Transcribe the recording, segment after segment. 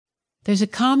There's a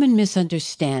common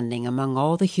misunderstanding among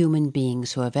all the human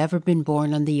beings who have ever been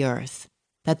born on the earth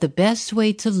that the best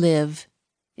way to live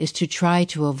is to try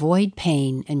to avoid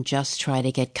pain and just try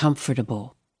to get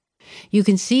comfortable. You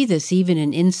can see this even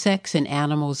in insects and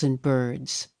animals and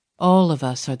birds. All of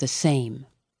us are the same.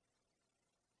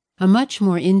 A much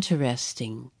more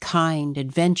interesting, kind,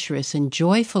 adventurous, and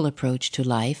joyful approach to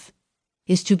life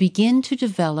is to begin to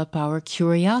develop our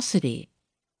curiosity,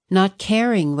 not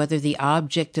caring whether the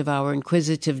object of our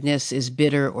inquisitiveness is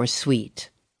bitter or sweet.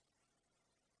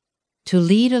 To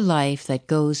lead a life that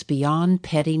goes beyond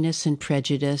pettiness and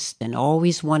prejudice and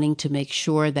always wanting to make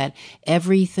sure that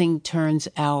everything turns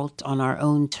out on our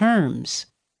own terms.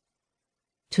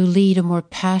 To lead a more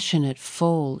passionate,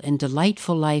 full, and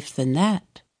delightful life than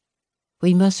that,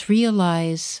 we must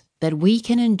realize that we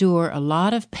can endure a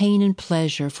lot of pain and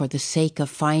pleasure for the sake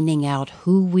of finding out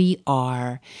who we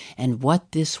are and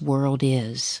what this world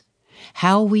is,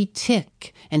 how we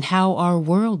tick and how our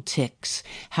world ticks,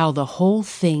 how the whole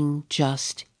thing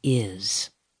just is.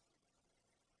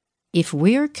 If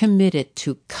we're committed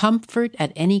to comfort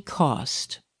at any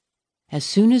cost, as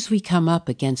soon as we come up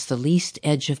against the least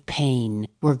edge of pain,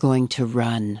 we're going to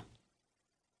run.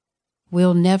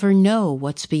 We'll never know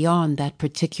what's beyond that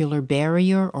particular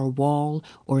barrier or wall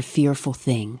or fearful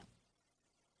thing.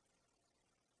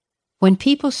 When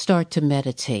people start to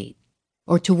meditate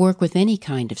or to work with any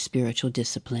kind of spiritual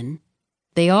discipline,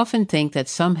 they often think that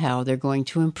somehow they're going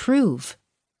to improve,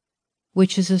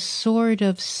 which is a sort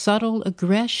of subtle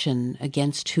aggression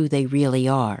against who they really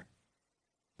are.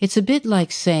 It's a bit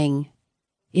like saying,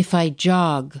 if I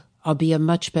jog, I'll be a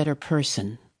much better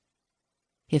person.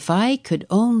 If I could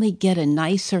only get a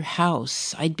nicer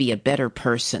house, I'd be a better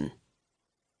person.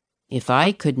 If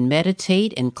I could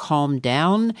meditate and calm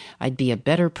down, I'd be a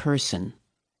better person.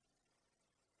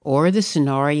 Or the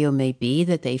scenario may be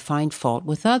that they find fault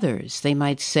with others. They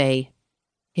might say,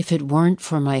 if it weren't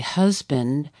for my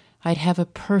husband, I'd have a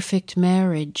perfect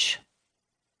marriage.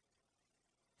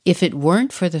 If it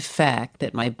weren't for the fact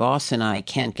that my boss and I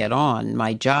can't get on,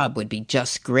 my job would be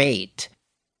just great.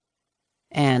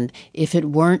 And if it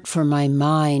weren't for my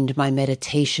mind, my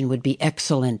meditation would be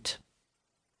excellent.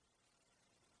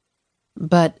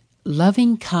 But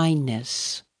loving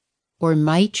kindness or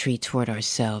Maitri toward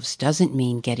ourselves doesn't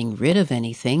mean getting rid of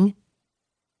anything.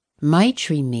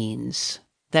 Maitri means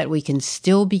that we can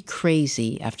still be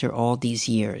crazy after all these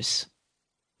years.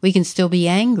 We can still be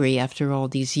angry after all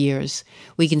these years.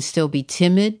 We can still be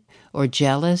timid or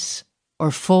jealous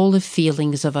or full of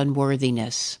feelings of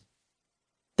unworthiness.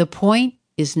 The point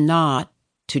is not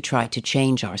to try to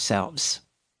change ourselves.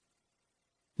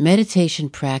 Meditation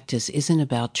practice isn't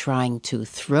about trying to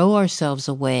throw ourselves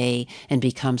away and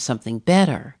become something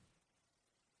better.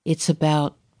 It's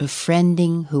about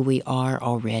befriending who we are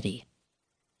already.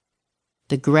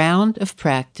 The ground of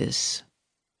practice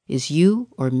is you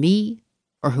or me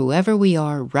or whoever we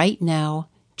are right now,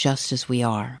 just as we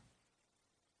are.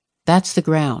 That's the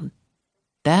ground.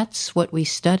 That's what we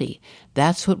study.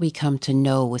 That's what we come to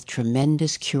know with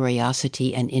tremendous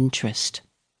curiosity and interest.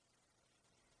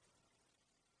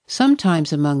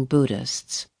 Sometimes among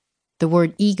Buddhists, the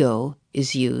word ego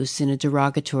is used in a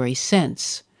derogatory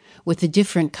sense, with a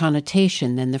different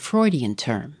connotation than the Freudian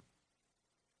term.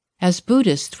 As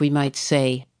Buddhists, we might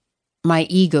say, my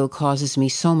ego causes me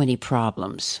so many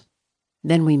problems.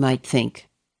 Then we might think,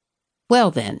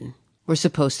 well then, we're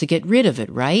supposed to get rid of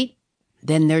it, right?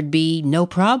 Then there'd be no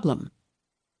problem.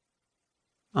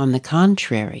 On the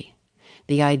contrary,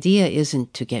 the idea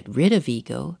isn't to get rid of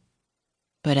ego,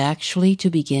 but actually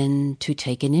to begin to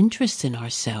take an interest in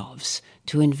ourselves,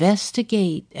 to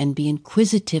investigate and be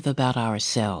inquisitive about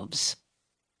ourselves,